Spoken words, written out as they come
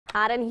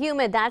Hot and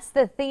humid, that's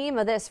the theme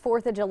of this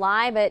 4th of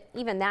July, but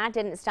even that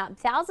didn't stop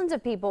thousands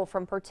of people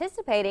from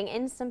participating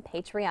in some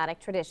patriotic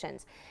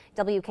traditions.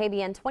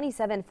 WKBN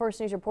 27 First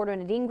News reporter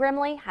Nadine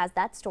Grimley has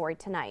that story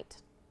tonight.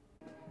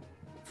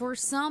 For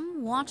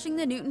some, watching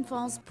the Newton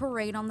Falls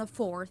Parade on the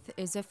 4th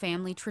is a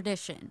family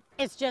tradition.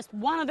 It's just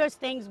one of those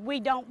things we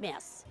don't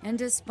miss. And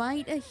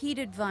despite a heat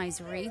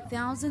advisory,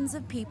 thousands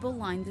of people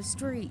lined the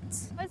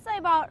streets. I'd say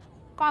about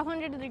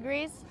 500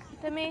 degrees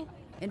to me.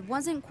 It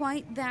wasn't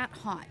quite that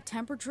hot.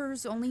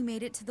 Temperatures only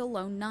made it to the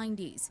low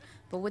 90s.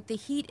 But with the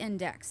heat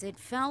index, it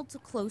felt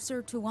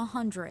closer to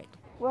 100.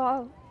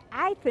 Well,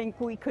 I think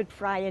we could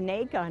fry an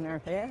egg on our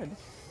head.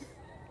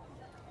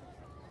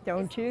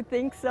 Don't you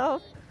think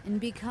so? And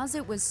because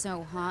it was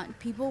so hot,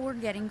 people were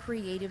getting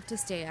creative to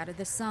stay out of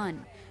the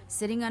sun,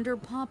 sitting under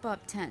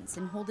pop-up tents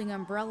and holding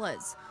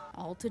umbrellas,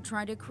 all to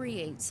try to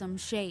create some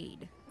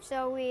shade.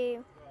 So we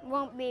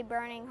won't be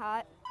burning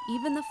hot.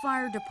 Even the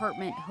fire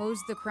department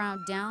hosed the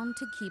crowd down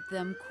to keep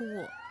them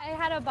cool. I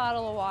had a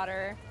bottle of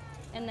water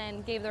and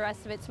then gave the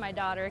rest of it to my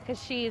daughter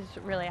because she's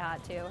really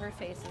hot too. Her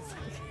face is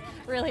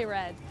really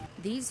red.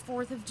 These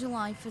 4th of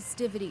July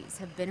festivities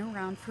have been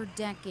around for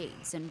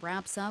decades and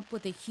wraps up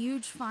with a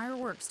huge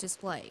fireworks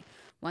display,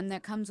 one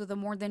that comes with a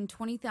more than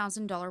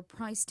 $20,000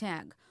 price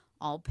tag,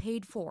 all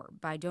paid for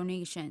by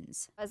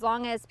donations. As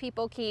long as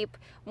people keep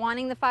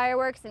wanting the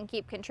fireworks and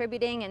keep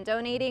contributing and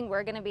donating,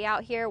 we're going to be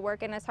out here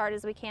working as hard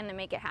as we can to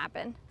make it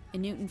happen.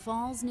 In Newton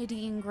Falls,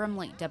 Nadine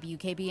Grimley,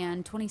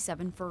 WKBN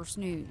 27 First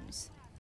News.